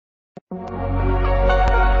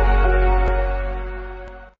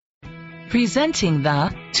Presenting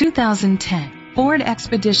the 2010 Ford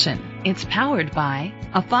Expedition. It's powered by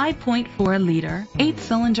a 5.4-liter,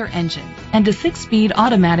 8-cylinder engine and a 6-speed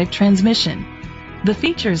automatic transmission. The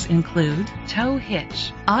features include tow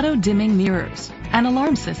hitch, auto-dimming mirrors, an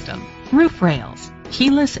alarm system, roof rails,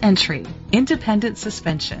 keyless entry, independent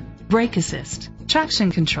suspension, brake assist,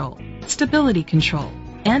 traction control, stability control,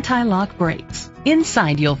 anti-lock brakes.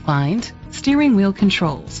 Inside you'll find steering wheel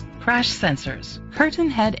controls, crash sensors, curtain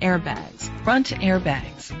head airbags, front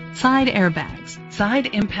airbags, side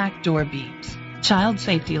impact door beams, child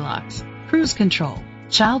safety locks, cruise control,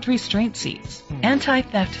 child restraint seats,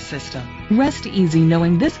 anti-theft system. Rest easy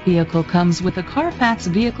knowing this vehicle comes with a Carfax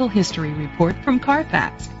Vehicle History Report from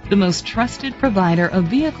Carfax, the most trusted provider of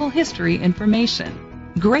vehicle history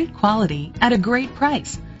information. Great quality at a great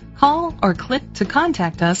price. Call or click to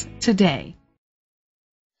contact us today.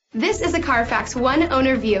 This is a Carfax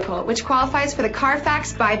one-owner vehicle which qualifies for the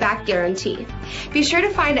Carfax buyback guarantee. Be sure to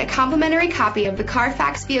find a complimentary copy of the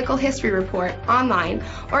Carfax Vehicle History Report online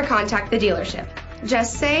or contact the dealership.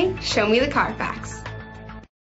 Just say, "Show me the Carfax."